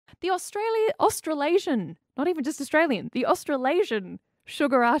the Australasian, not even just Australian, the Australasian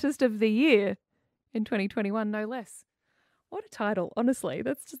Sugar Artist of the Year in 2021, no less. What a title, honestly.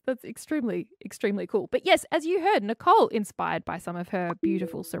 That's extremely, extremely cool. But yes, as you heard, Nicole inspired by some of her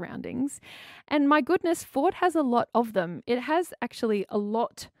beautiful surroundings. And my goodness, Ford has a lot of them. It has actually a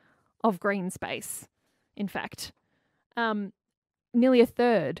lot of green space. In fact, nearly a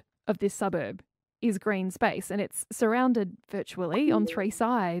third of this suburb is green space, and it's surrounded virtually on three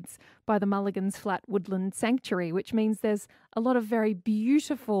sides by the Mulligans Flat Woodland Sanctuary, which means there's a lot of very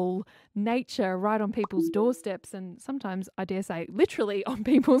beautiful nature right on people's doorsteps, and sometimes, I dare say, literally on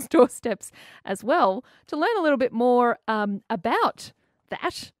people's doorsteps as well. To learn a little bit more about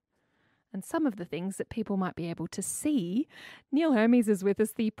that and some of the things that people might be able to see, Neil Hermes is with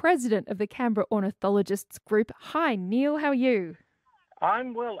us, the president of the Canberra Ornithologists Group. Hi, Neil. How are you?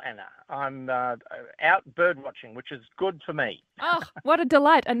 I'm well, Anna. I'm out bird watching, which is good for me. Oh, what a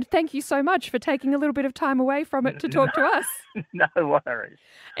delight. And thank you so much for taking a little bit of time away from it to talk to us. No worries.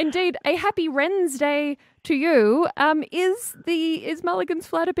 Indeed, a happy Wren's Day to you. Is Mulligans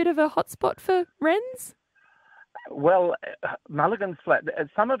Flat a bit of a hotspot for wrens? Well, Mulligans Flat,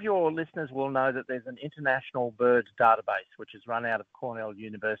 some of your listeners will know that there's an international bird database which is run out of Cornell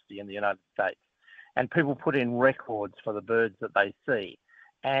University in the United States. And people put in records for the birds that they see.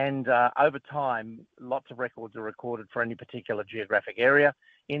 And over time, lots of records are recorded for any particular geographic area.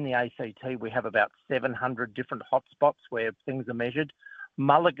 In the ACT, we have about 700 different hotspots where things are measured.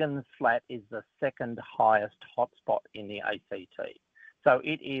 Mulligans Flat is the second highest hotspot in the ACT. So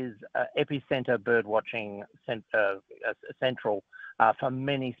it is epicenter bird watching central for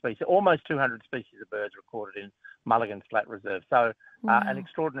many species, almost 200 species of birds recorded in Mulligans Flat Reserve. So an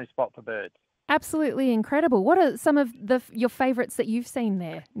extraordinary spot for birds. Absolutely incredible. What are some of your favourites that you've seen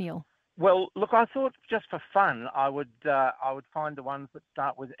there, Neil? Well, look, I thought just for fun, I would find the ones that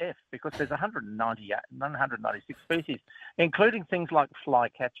start with F, because there's 196 species, including things like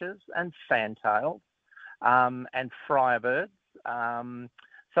flycatchers and fantails and friarbirds. So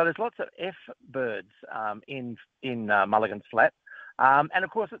there's lots of F birds in Mulligans Flat, and of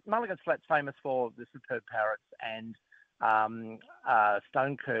course Mulligans Flat's famous for the superb parrots and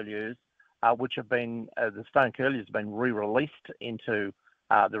stone curlews. Which have been, the stone curlew has been re-released into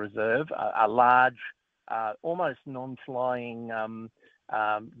the reserve, a large, almost non-flying,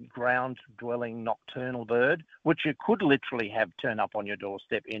 ground-dwelling nocturnal bird, which you could literally have turn up on your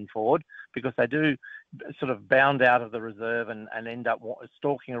doorstep in Ford, because they do sort of bound out of the reserve and end up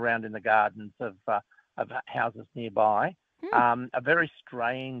stalking around in the gardens of houses nearby. A very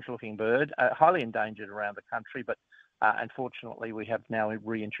strange-looking bird, highly endangered around the country, but unfortunately, we have now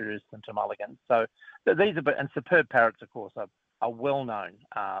reintroduced them to Mulligans. So these are, and superb parrots, of course, are well known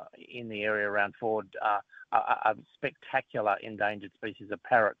in the area around Ford. A spectacular endangered species of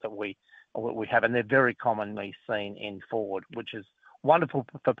parrot that we have, and they're very commonly seen in Ford, which is wonderful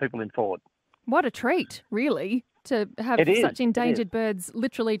for people in Ford. What a treat, really, to have such endangered birds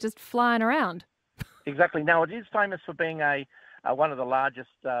literally just flying around. Exactly. Now, it is famous for being one of the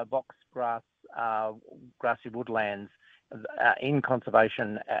largest box grassy woodlands in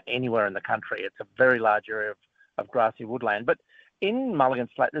conservation anywhere in the country. It's a very large area of grassy woodland. But in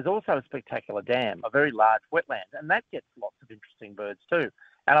Mulligans Flat, there's also a spectacular dam, a very large wetland, and that gets lots of interesting birds too.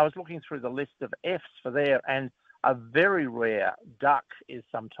 And I was looking through the list of Fs for there, and a very rare duck is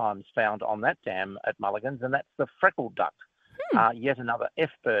sometimes found on that dam at Mulligans, and that's the freckled duck, yet another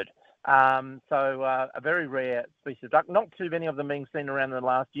F bird. So a very rare species of duck. Not too many of them being seen around in the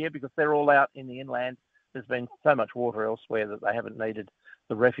last year because they're all out in the inland. There's been so much water elsewhere that they haven't needed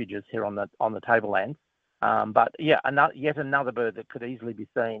the refuges here on the tablelands. But yeah, yet another bird that could easily be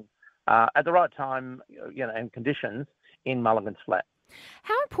seen at the right time, and conditions in Mulligans Flat.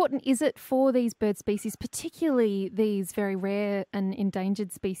 How important is it for these bird species, particularly these very rare and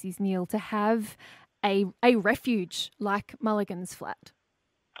endangered species, Neil, to have a refuge like Mulligans Flat?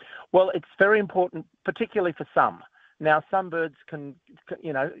 Well, it's very important, particularly for some. Now, some birds can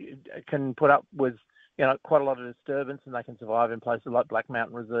put up with quite a lot of disturbance, and they can survive in places like Black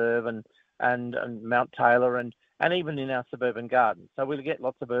Mountain Reserve and Mount Taylor and even in our suburban gardens. So we'll get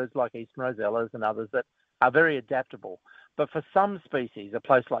lots of birds like eastern rosellas and others that are very adaptable. But for some species, a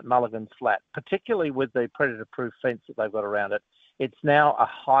place like Mulligans Flat, particularly with the predator-proof fence that they've got around it, it's now a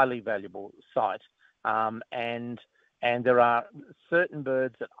highly valuable site. And there are certain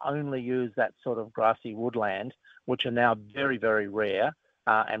birds that only use that sort of grassy woodland, which are now very, very rare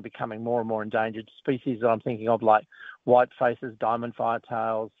and becoming more and more endangered. Species that I'm thinking of like white faces, diamond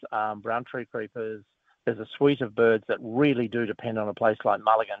firetails, brown tree creepers. There's a suite of birds that really do depend on a place like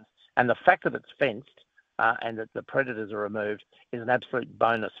Mulligans. And the fact that it's fenced and that the predators are removed is an absolute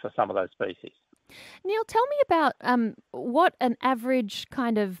bonus for some of those species. Neil, tell me about what an average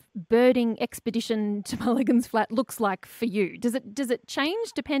kind of birding expedition to Mulligans Flat looks like for you. Does it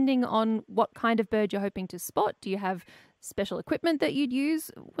change depending on what kind of bird you're hoping to spot? Do you have special equipment that you'd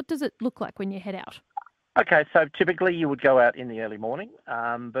use? What does it look like when you head out? Okay, so typically you would go out in the early morning.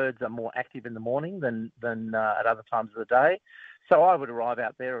 Birds are more active in the morning than at other times of the day. So I would arrive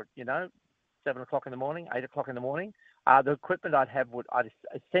out there at, 7 o'clock in the morning, 8 o'clock in the morning. The equipment I'd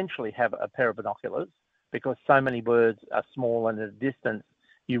essentially have a pair of binoculars, because so many birds are small and at a distance,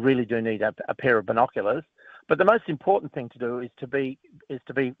 you really do need a pair of binoculars. But the most important thing to do is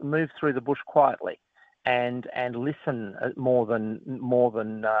to move through the bush quietly and listen more than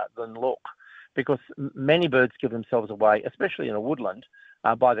look. Because many birds give themselves away, especially in a woodland,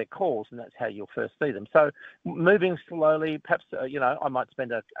 by their calls, and that's how you'll first see them. So moving slowly, perhaps, I might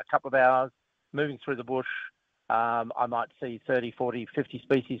spend a couple of hours moving through the bush. I might see 30, 40, 50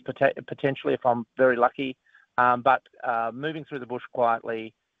 species potentially if I'm very lucky. But moving through the bush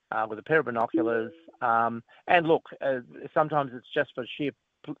quietly with a pair of binoculars. And look, sometimes it's just for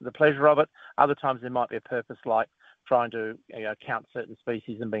the pleasure of it. Other times there might be a purpose like trying to count certain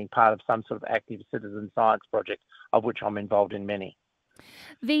species and being part of some sort of active citizen science project, of which I'm involved in many.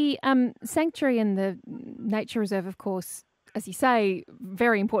 The sanctuary and the nature reserve, of course, as you say,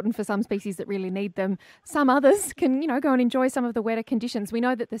 very important for some species that really need them. Some others can, go and enjoy some of the wetter conditions. We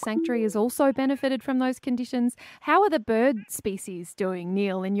know that the sanctuary has also benefited from those conditions. How are the bird species doing,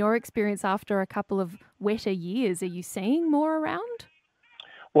 Neil, in your experience after a couple of wetter years? Are you seeing more around?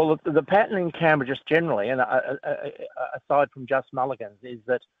 Well, the pattern in Canberra just generally, and aside from just Mulligans, is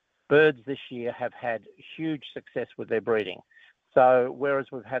that birds this year have had huge success with their breeding. So whereas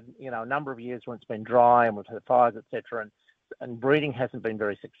we've had, a number of years when it's been dry and we've had fires, etc., and breeding hasn't been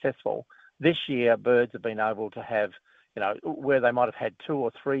very successful, this year birds have been able to have, where they might have had 2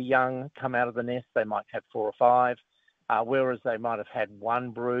 or 3 young come out of the nest, they might have 4 or 5. Whereas they might have had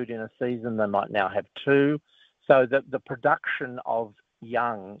 1 brood in a season, they might now have 2. So the production of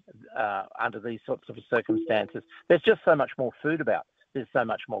young under these sorts of circumstances, there's just so much more food about. There's so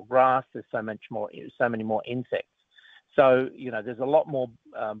much more grass. There's so many more insects. So there's a lot more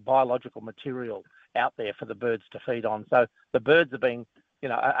biological material out there for the birds to feed on. So the birds are being,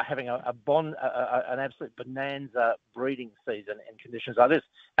 are having an absolute bonanza breeding season in conditions like this,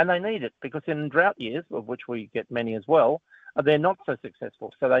 and they need it because in drought years, of which we get many as well, they're not so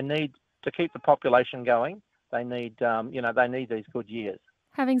successful. So they need to keep the population going. They need, they need these good years.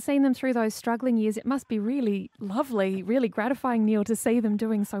 Having seen them through those struggling years, it must be really lovely, really gratifying, Neil, to see them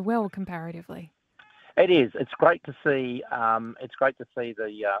doing so well comparatively. It is. It's great to see. It's great to see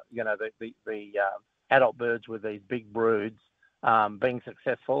the adult birds with these big broods being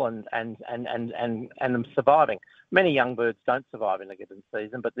successful and them surviving. Many young birds don't survive in a given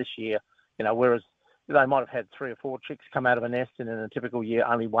season, but this year, whereas they might have had 3 or 4 chicks come out of a nest, and in a typical year,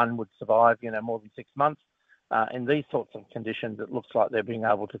 only 1 would survive, more than 6 months. In these sorts of conditions, it looks like they're being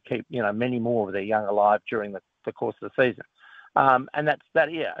able to keep, many more of their young alive during the course of the season. And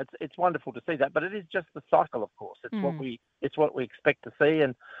it's wonderful to see that, but it is just the cycle, of course. It's what we expect to see,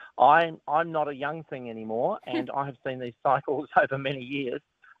 and I'm not a young thing anymore, and I have seen these cycles over many years,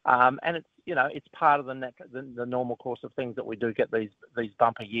 and it's part of the normal course of things that we do get these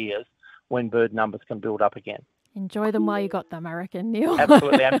bumper years when bird numbers can build up again. Enjoy them while you got them, I reckon, Neil.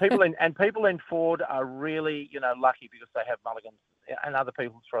 Absolutely, and people in Ford are really, lucky because they have Mulligans and other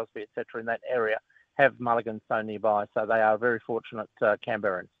people's Crosby, etc. in that area have Mulligans so nearby. So they are very fortunate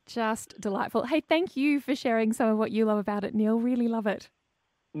Canberrans. Just delightful. Hey, thank you for sharing some of what you love about it, Neil. Really love it.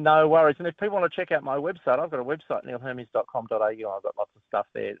 No worries. And if people want to check out my website, I've got a website, neilhermes.com.au. I've got lots of stuff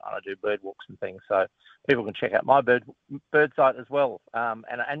there. I do bird walks and things. So people can check out my bird site as well.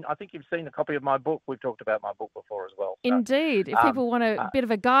 And I think you've seen a copy of my book. We've talked about my book before as well. So, indeed. If people want a bit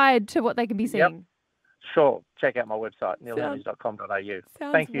of a guide to what they can be seeing. Yep. Sure. Check out my website,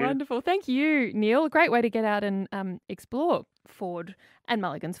 neilhermes.com.au. Thank you. Wonderful. Thank you, Neil. A great way to get out and explore Ford and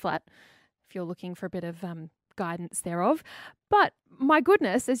Mulligans Flat if you're looking for a bit of guidance thereof. But my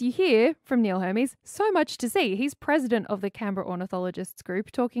goodness, as you hear from Neil Hermes, so much to see. He's president of the Canberra Ornithologists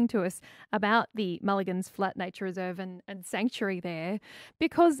group, talking to us about the Mulligans Flat Nature Reserve and sanctuary there,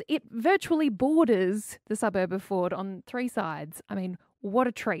 because it virtually borders the suburb of Ford on 3 sides. I mean, what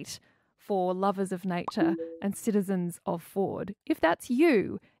a treat for lovers of nature and citizens of Ford. If that's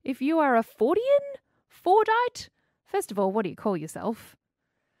you, if you are a Fordian, Fordite, first of all, what do you call yourself?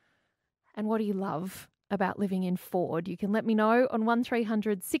 And what do you love about living in Ford? You can let me know on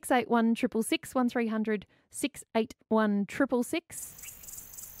 1300 681 666, 1300 681 666.